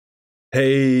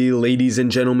Hey ladies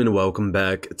and gentlemen, welcome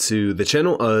back to the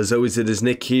channel. As always, it is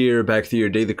Nick here, back to your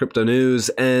daily crypto news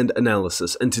and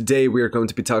analysis. And today we are going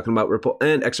to be talking about Ripple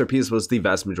and XRP, as well as the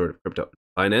vast majority of crypto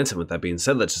finance. And with that being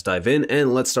said, let's just dive in,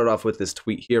 and let's start off with this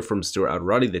tweet here from Stuart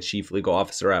Alderoty, the chief legal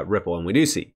officer at Ripple. And we do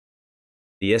see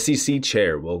the SEC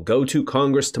chair will go to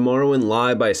Congress tomorrow and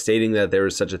lie by stating that there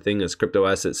is such a thing as crypto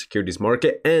asset securities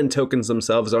market and tokens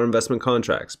themselves are investment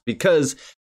contracts, because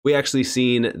we actually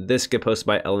seen this get posted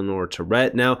by Eleanor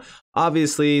Tourette. Now,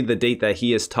 obviously, the date that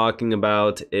he is talking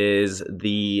about is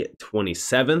the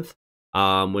 27th,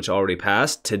 which already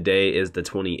passed. Today is the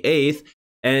 28th,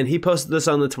 and he posted this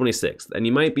on the 26th. And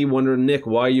you might be wondering, Nick,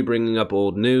 why are you bringing up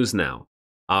old news now?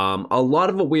 A lot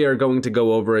of what we are going to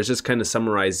go over is just kind of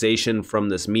summarization from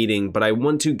this meeting, but I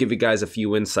want to give you guys a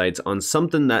few insights on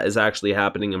something that is actually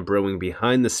happening and brewing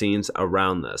behind the scenes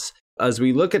around this. As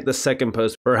we look at the second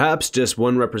post, perhaps just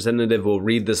one representative will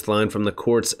read this line from the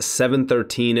court's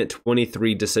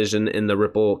 7/13/23 decision in the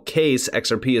Ripple case.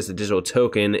 XRP as a digital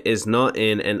token is not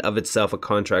in and of itself a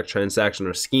contract, transaction,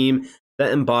 or scheme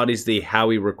that embodies the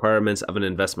Howey requirements of an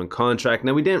investment contract.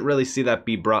 Now, we didn't really see that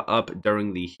be brought up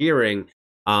during the hearing,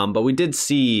 but we did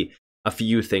see a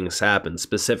few things happen,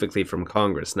 specifically from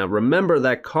Congress. Now, remember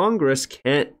that Congress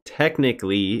can't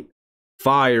technically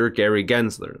fire Gary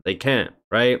Gensler. They can't,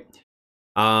 right?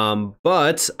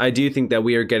 But I do think that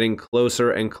we are getting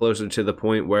closer and closer to the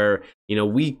point where,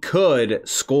 we could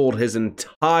scold his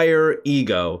entire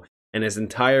ego and his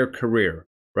entire career,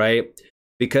 right?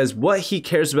 Because what he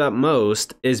cares about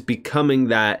most is becoming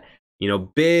that,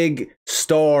 big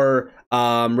star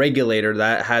regulator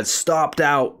that has stopped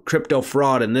out crypto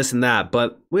fraud and this and that.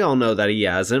 But we all know that he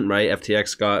hasn't, right?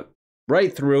 FTX got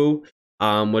right through,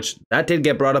 which that did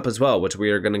get brought up as well, which we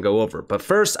are going to go over. But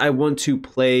first, I want to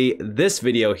play this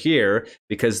video here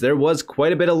because there was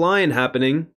quite a bit of lying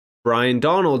happening. Brian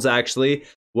Donalds actually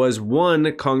was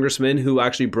one congressman who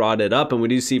actually brought it up, and we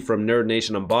do see from Nerd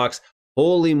Nation Unboxed,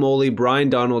 holy moly, Brian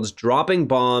Donalds dropping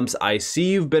bombs. I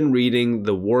see you've been reading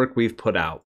the work we've put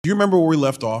out. Do you remember where we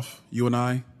left off, you and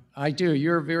I? I do.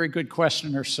 You're a very good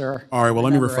questioner, sir. All right, well,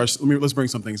 let me refresh. Let's bring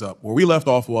some things up. Where we left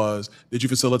off was, did you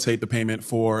facilitate the payment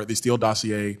for the Steele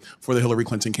dossier for the Hillary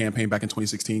Clinton campaign back in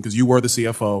 2016? Because you were the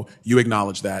CFO. You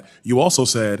acknowledged that. You also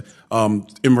said,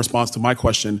 in response to my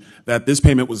question, that this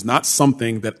payment was not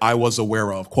something that I was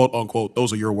aware of, quote unquote.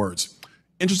 Those are your words.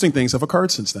 Interesting things have occurred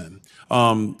since then.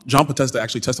 John Podesta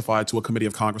actually testified to a committee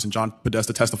of Congress, and John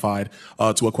Podesta testified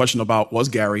to a question about, was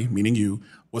Gary, meaning you,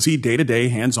 was he day-to-day,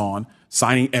 hands-on,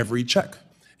 signing every check?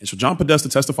 And so John Podesta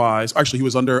testifies, actually he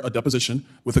was under a deposition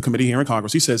with a committee here in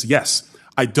Congress. He says, yes,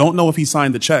 I don't know if he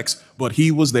signed the checks, but he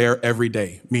was there every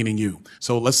day, meaning you.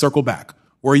 So let's circle back.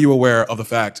 Were you aware of the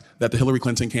fact that the Hillary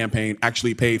Clinton campaign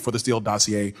actually paid for the Steele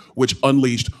dossier, which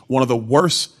unleashed one of the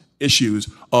worst issues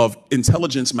of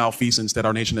intelligence malfeasance that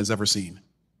our nation has ever seen?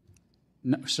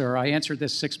 No, sir, I answered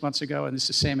this 6 months ago, and it's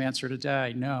the same answer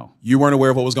today. No. You weren't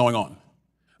aware of what was going on?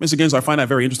 Mr. Gensler, I find that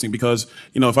very interesting because,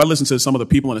 if I listen to some of the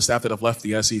people in the staff that have left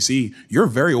the SEC, you're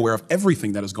very aware of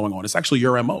everything that is going on. It's actually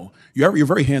your MO. You're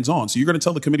very hands-on. So you're going to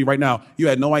tell the committee right now you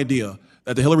had no idea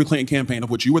that the Hillary Clinton campaign, of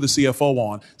which you were the CFO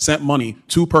on, sent money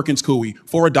to Perkins Coie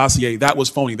for a dossier that was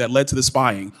phony, that led to the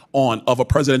spying of a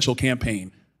presidential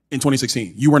campaign in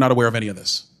 2016. You were not aware of any of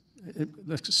this?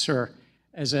 Sir,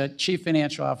 as a chief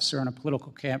financial officer in a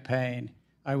political campaign,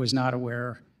 I was not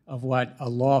aware of what a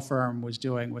law firm was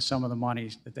doing with some of the money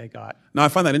that they got. Now, I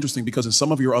find that interesting because in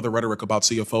some of your other rhetoric about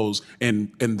CFOs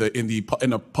in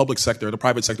the public sector, the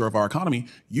private sector of our economy,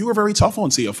 you are very tough on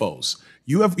CFOs.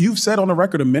 You've said on the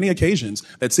record on many occasions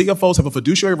that CFOs have a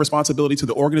fiduciary responsibility to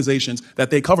the organizations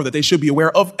that they cover, that they should be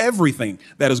aware of everything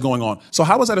that is going on. So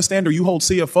how is that a standard you hold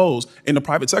CFOs in the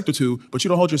private sector to, but you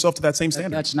don't hold yourself to that same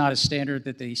standard? That's not a standard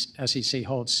that the SEC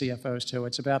holds CFOs to.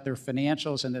 It's about their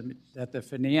financials, and that the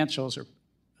financials are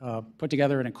put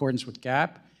together in accordance with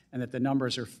GAAP, and that the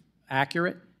numbers are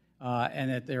accurate,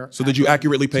 and that they're... So did you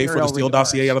accurately pay for the Steele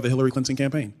dossier out of the Hillary Clinton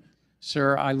campaign?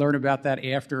 Sir, I learned about that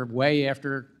way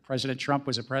after President Trump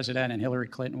was a president and Hillary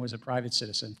Clinton was a private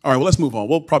citizen. All right, well, let's move on.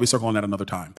 We'll probably circle on that another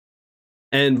time.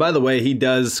 And by the way, he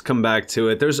does come back to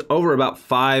it. There's over about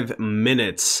 5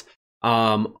 minutes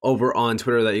over on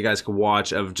Twitter that you guys can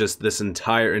watch of just this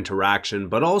entire interaction.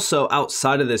 But also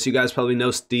outside of this, you guys probably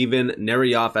know Steven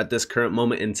Narioff at this current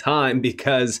moment in time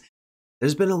because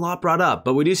there's been a lot brought up.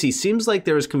 But we do see, seems like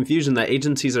there is confusion that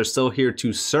agencies are still here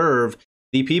to serve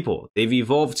the people. They've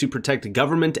evolved to protect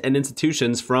government and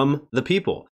institutions from the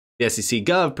people. The SEC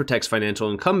Gov protects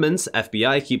financial incumbents,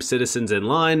 FBI keeps citizens in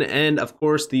line, and of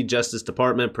course the Justice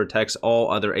Department protects all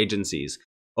other agencies.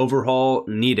 Overhaul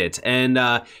needed. And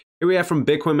Here we have from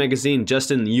Bitcoin Magazine,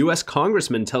 Justin, U.S.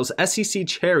 Congressman tells SEC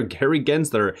Chair Gary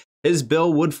Gensler his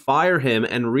bill would fire him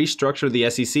and restructure the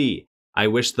SEC. I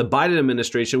wish the Biden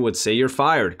administration would say you're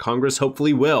fired. Congress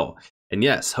hopefully will. And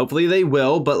yes, hopefully they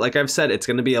will, but like I've said, it's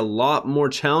going to be a lot more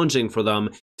challenging for them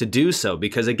to do so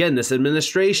because, again, this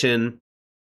administration,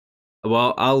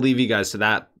 well, I'll leave you guys to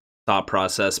that thought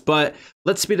process, but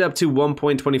let's speed it up to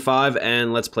 1.25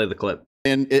 and let's play the clip.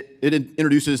 And it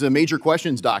introduces a major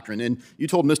questions doctrine. And you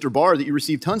told Mr. Barr that you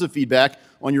received tons of feedback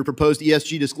on your proposed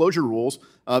ESG disclosure rules,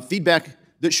 feedback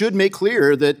that should make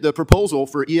clear that the proposal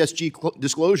for ESG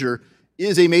disclosure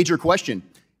is a major question.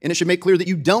 And it should make clear that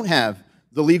you don't have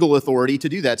the legal authority to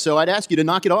do that. So I'd ask you to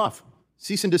knock it off.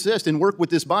 Cease and desist and work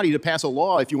with this body to pass a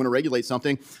law if you want to regulate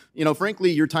something. You know, frankly,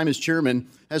 your time as chairman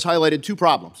has highlighted two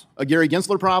problems, a Gary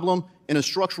Gensler problem and a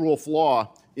structural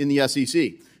flaw in the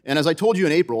SEC. And as I told you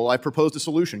in April, I proposed a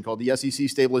solution called the SEC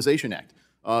Stabilization Act.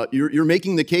 You're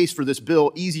making the case for this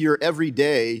bill easier every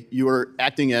day you are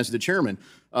acting as the chairman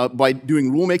by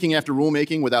doing rulemaking after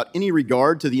rulemaking without any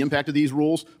regard to the impact of these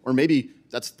rules, or maybe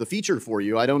that's the feature for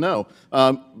you, I don't know.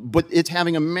 But it's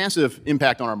having a massive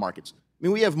impact on our markets. I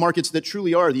mean, we have markets that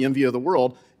truly are the envy of the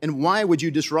world, and why would you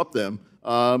disrupt them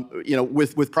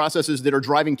with processes that are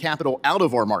driving capital out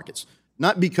of our markets?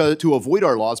 Not because to avoid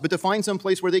our laws, but to find some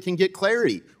place where they can get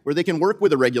clarity, where they can work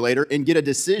with a regulator and get a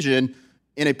decision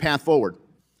in a path forward.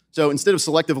 So instead of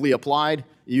selectively applied,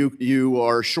 you're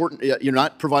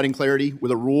not providing clarity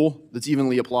with a rule that's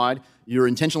evenly applied. You're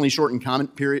intentionally shortening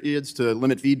comment periods to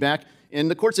limit feedback.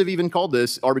 And the courts have even called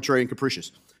this arbitrary and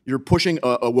capricious. You're pushing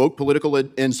a woke political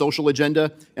and social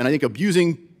agenda, and I think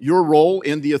abusing your role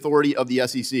in the authority of the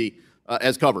SEC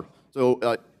as cover. So,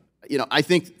 I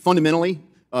think fundamentally,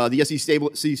 the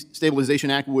SEC Stabilization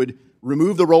Act would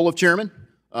remove the role of chairman.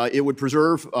 It would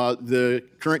preserve the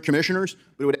current commissioners,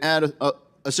 but it would add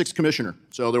a sixth commissioner.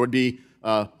 So there would be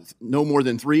no more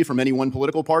than 3 from any one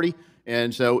political party.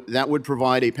 And so that would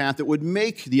provide a path that would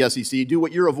make the SEC do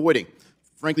what you're avoiding.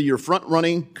 Frankly, you're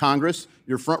front-running Congress,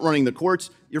 you're front-running the courts,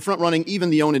 you're front-running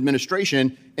even the own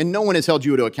administration, and no one has held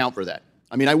you to account for that.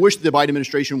 I mean, I wish the Biden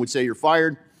administration would say you're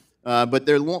fired, but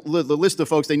the list of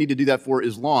folks they need to do that for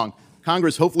is long.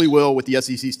 Congress hopefully will with the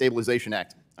SEC Stabilization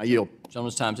Act. I yield.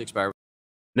 Gentleman's time's expired.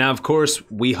 Now, of course,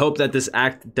 we hope that this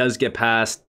act does get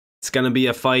passed. It's going to be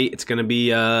a fight. It's going to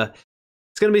be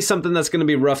something that's going to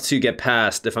be rough to get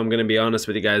past, if I'm going to be honest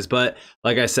with you guys. But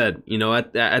like I said,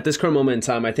 at this current moment in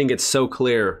time, I think it's so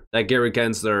clear that Gary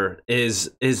Gensler is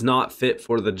not fit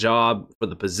for the job, for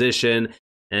the position.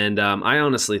 And I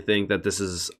honestly think that this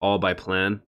is all by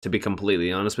plan, to be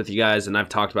completely honest with you guys. And I've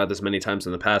talked about this many times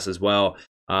in the past as well.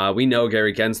 We know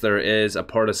Gary Gensler is a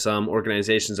part of some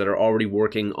organizations that are already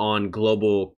working on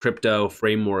global crypto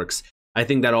frameworks. I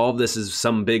think that all of this is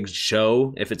some big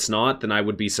show. If it's not, then I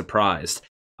would be surprised.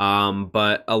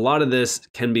 But a lot of this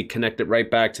can be connected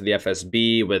right back to the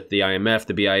FSB with the IMF,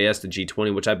 the BIS, the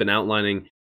G20, which I've been outlining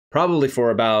probably for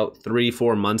about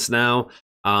 3-4 months now.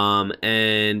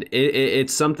 And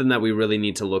it's something that we really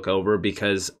need to look over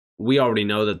because we already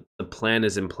know that the plan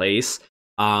is in place.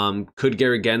 Could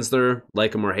Gary Gensler,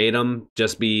 like him or hate him,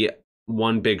 just be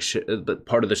one big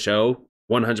part of the show?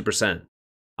 100%.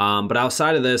 But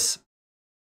outside of this,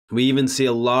 we even see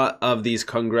a lot of these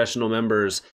congressional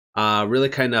members really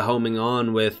kind of homing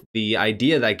on with the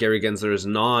idea that Gary Gensler is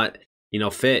not,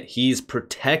 fit. He's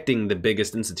protecting the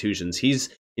biggest institutions.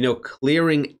 He's,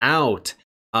 clearing out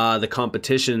the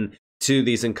competition to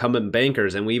these incumbent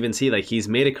bankers. And we even see like he's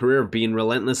made a career of being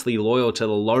relentlessly loyal to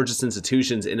the largest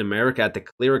institutions in America at the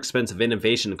clear expense of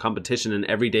innovation and competition and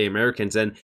everyday Americans.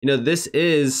 And, this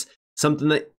is something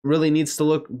that really needs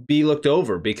to be looked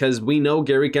over because we know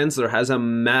Gary Gensler has a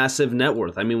massive net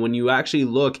worth. I mean, when you actually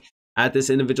look at this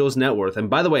individual's net worth, and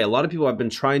by the way, a lot of people have been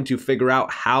trying to figure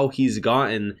out how he's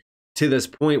gotten to this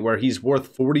point where he's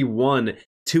worth $41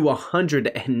 to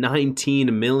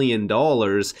 $119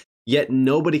 million, yet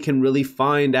nobody can really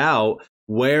find out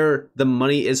where the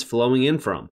money is flowing in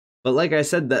from. But like I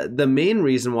said, the main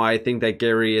reason why I think that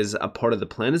Gary is a part of the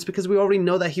plan is because we already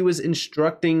know that he was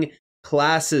instructing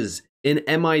classes in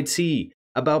MIT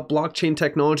about blockchain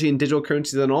technology and digital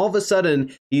currencies, and all of a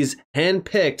sudden he's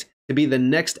handpicked to be the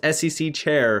next SEC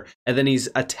chair, and then he's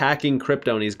attacking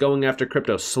crypto and he's going after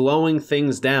crypto, slowing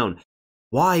things down.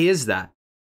 Why is that?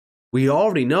 We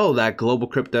already know that global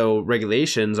crypto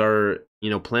regulations are,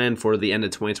 planned for the end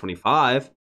of 2025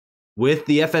 with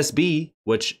the FSB,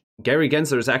 which Gary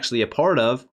Gensler is actually a part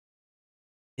of.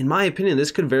 In my opinion,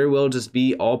 this could very well just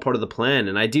be all part of the plan.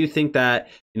 And I do think that,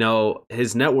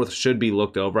 his net worth should be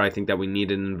looked over. I think that we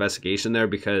need an investigation there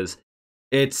because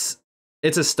it's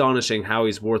astonishing how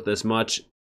he's worth this much.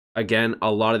 again,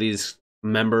 a lot of these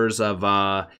members of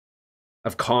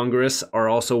Congress are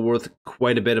also worth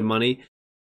quite a bit of money.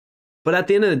 But at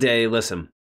the end of the day, listen,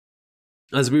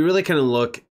 as we really kind of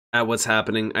look at what's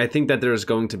happening, I think that there's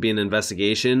going to be an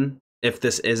investigation if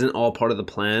this isn't all part of the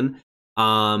plan.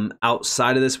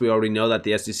 Outside of this, we already know that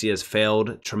the SEC has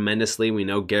failed tremendously. We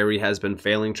know Gary has been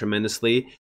failing tremendously.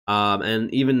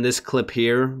 And even this clip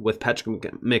here with Patrick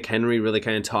McHenry really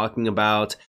kind of talking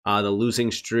about the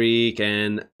losing streak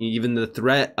and even the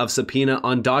threat of subpoena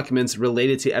on documents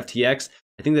related to FTX,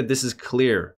 I think that this is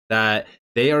clear that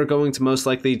they are going to most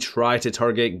likely try to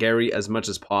target Gary as much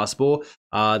as possible.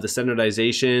 The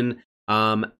standardization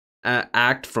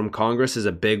act from Congress is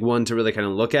a big one to really kind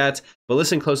of look at. But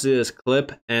listen closely to this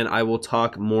clip, and I will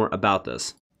talk more about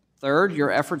this. Third,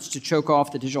 your efforts to choke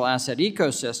off the digital asset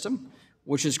ecosystem,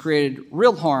 which has created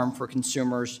real harm for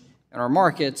consumers and our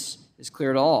markets, is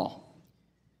clear to all.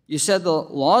 You said the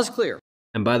law is clear.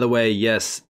 And by the way,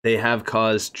 yes, they have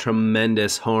caused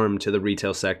tremendous harm to the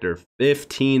retail sector.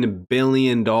 $15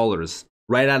 billion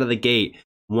right out of the gate.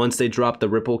 Once they dropped the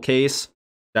Ripple case,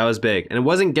 that was big. And it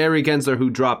wasn't Gary Gensler who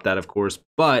dropped that, of course,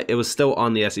 but it was still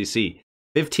on the SEC.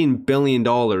 $15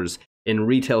 billion in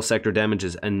retail sector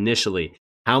damages initially.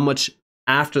 How much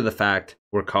after the fact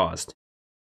were caused?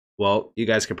 Well, you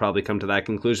guys could probably come to that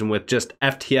conclusion with just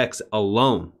FTX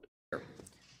alone.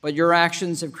 But your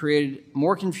actions have created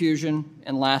more confusion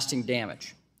and lasting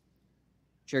damage.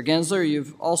 Chair Gensler,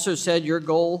 you've also said your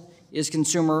goal is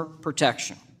consumer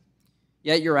protection.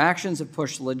 Yet your actions have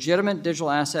pushed legitimate digital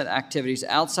asset activities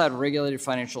outside of regulated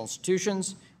financial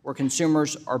institutions where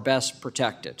consumers are best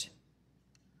protected.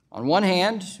 On one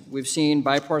hand, we've seen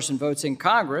bipartisan votes in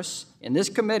Congress, in this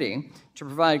committee, to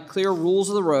provide clear rules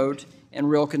of the road and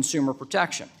real consumer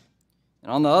protection.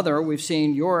 And on the other, we've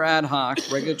seen your ad hoc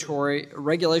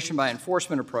regulation by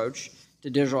enforcement approach to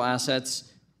digital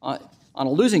assets on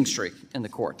a losing streak in the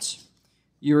courts.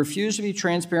 You refuse to be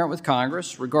transparent with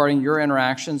Congress regarding your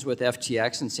interactions with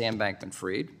FTX and Sam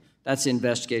Bankman-Fried. That's the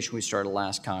investigation we started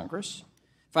last Congress.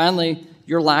 Finally,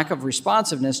 your lack of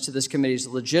responsiveness to this committee's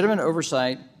legitimate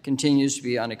oversight continues to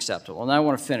be unacceptable. And I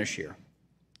want to finish here.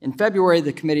 In February,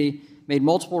 the committee made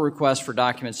multiple requests for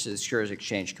documents to the Securities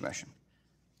Exchange Commission.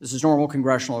 This is normal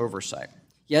congressional oversight.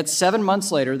 Yet 7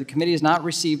 months later, the committee has not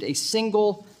received a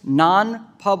single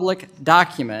non-public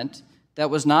document that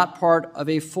was not part of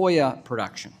a FOIA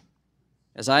production.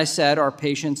 As I said, our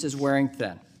patience is wearing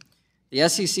thin. The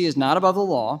SEC is not above the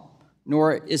law,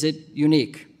 nor is it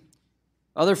unique.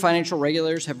 Other financial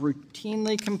regulators have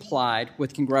routinely complied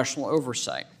with congressional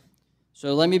oversight.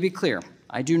 So let me be clear.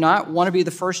 I do not want to be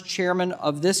the first chairman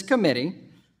of this committee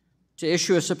to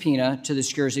issue a subpoena to the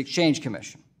Securities Exchange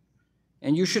Commission.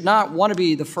 And you should not want to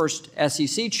be the first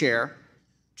SEC chair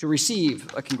to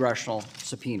receive a congressional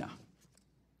subpoena.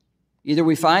 Either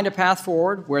we find a path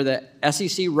forward where the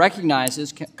SEC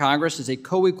recognizes Congress as a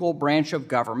co-equal branch of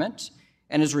government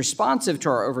and is responsive to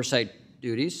our oversight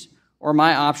duties, or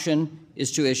my option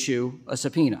is to issue a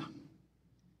subpoena.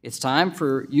 It's time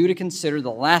for you to consider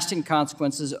the lasting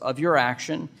consequences of your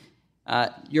actions,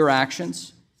 and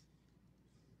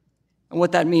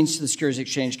what that means to the Securities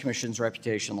Exchange Commission's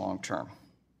reputation long term.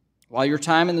 While your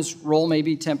time in this role may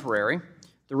be temporary,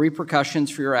 the repercussions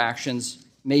for your actions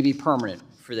may be permanent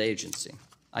for the agency.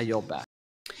 I yield back.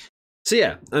 So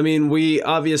yeah, I mean, we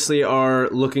obviously are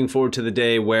looking forward to the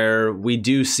day where we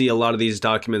do see a lot of these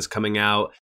documents coming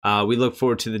out. We look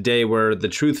forward to the day where the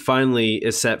truth finally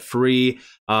is set free.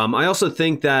 I also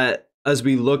think that as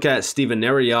we look at Steven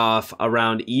Narioff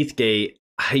around ETHgate,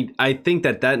 I think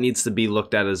that that needs to be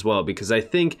looked at as well, because I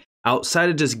think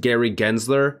outside of just Gary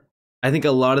Gensler, I think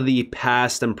a lot of the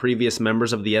past and previous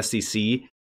members of the SEC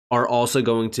are also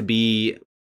going to be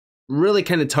really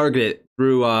kind of targeted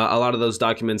through a lot of those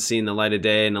documents seeing the light of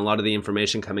day and a lot of the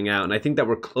information coming out. And I think that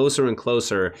we're closer and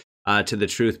closer to the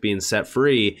truth being set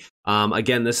free.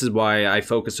 Again, this is why I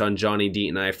focus on Johnny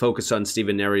Deaton, I focus on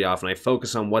Steven Narioff, and I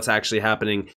focus on what's actually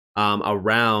happening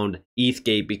around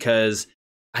ETHgate, because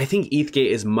I think ETHgate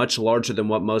is much larger than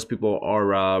what most people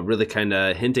are really kind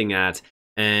of hinting at.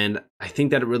 And I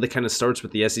think that it really kind of starts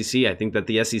with the SEC. I think that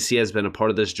the SEC has been a part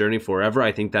of this journey forever.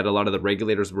 I think that a lot of the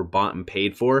regulators were bought and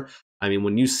paid for. I mean,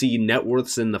 when you see net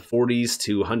worths in the 40s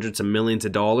to hundreds of millions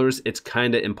of dollars, it's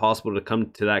kind of impossible to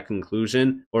come to that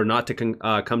conclusion, or not to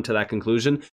come to that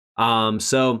conclusion.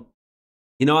 So,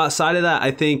 you know, outside of that,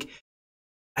 I think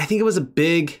it was a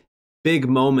big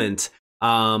moment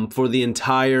for the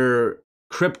entire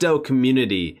crypto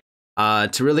community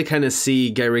to really kind of see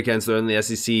Gary Gensler and the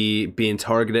SEC being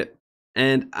targeted.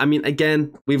 And I mean,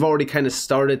 again, we've already kind of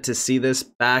started to see this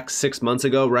back 6 months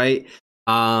ago, right?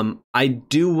 I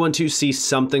do want to see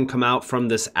something come out from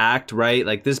this act, right?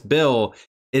 Like, this bill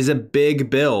is a big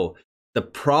bill. The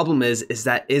problem is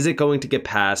that is it going to get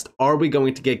passed? Are we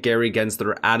going to get Gary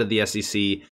Gensler out of the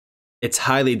SEC? It's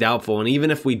highly doubtful. And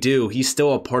even if we do, he's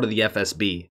still a part of the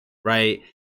FSB, right?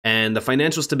 And the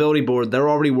Financial Stability Board, they're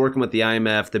already working with the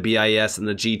IMF, the BIS, and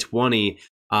the G20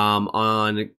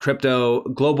 on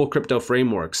global crypto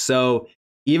frameworks. So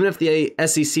even if the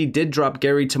SEC did drop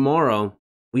Gary tomorrow,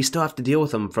 we still have to deal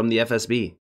with him from the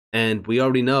FSB. And we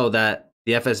already know that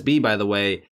the FSB, by the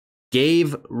way,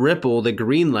 gave Ripple the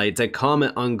green light to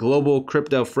comment on global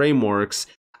crypto frameworks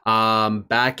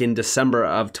back in December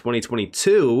of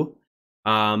 2022,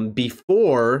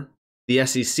 before the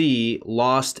SEC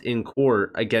lost in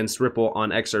court against Ripple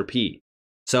on XRP.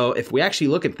 So if we actually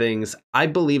look at things, I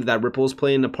believe that Ripple is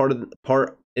playing a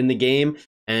part in the game,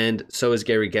 and so is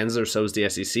Gary Gensler, so is the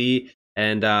SEC,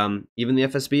 and even the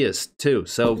FSB is too.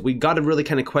 So we got to really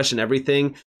kind of question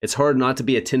everything. It's hard not to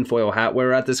be a tinfoil hat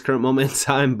wearer at this current moment in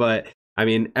time, but I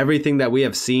mean, everything that we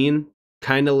have seen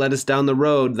kind of led us down the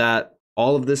road that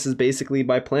all of this is basically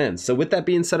by plan. So with that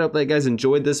being said, I hope that you guys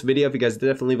enjoyed this video. If you guys did,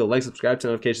 definitely leave a like, subscribe,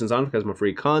 turn notifications on because more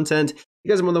free content. You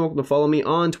guys are more than welcome to follow me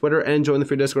on Twitter and join the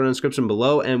free Discord in the description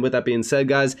below. And with that being said,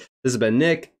 guys, this has been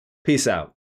Nick. Peace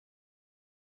out.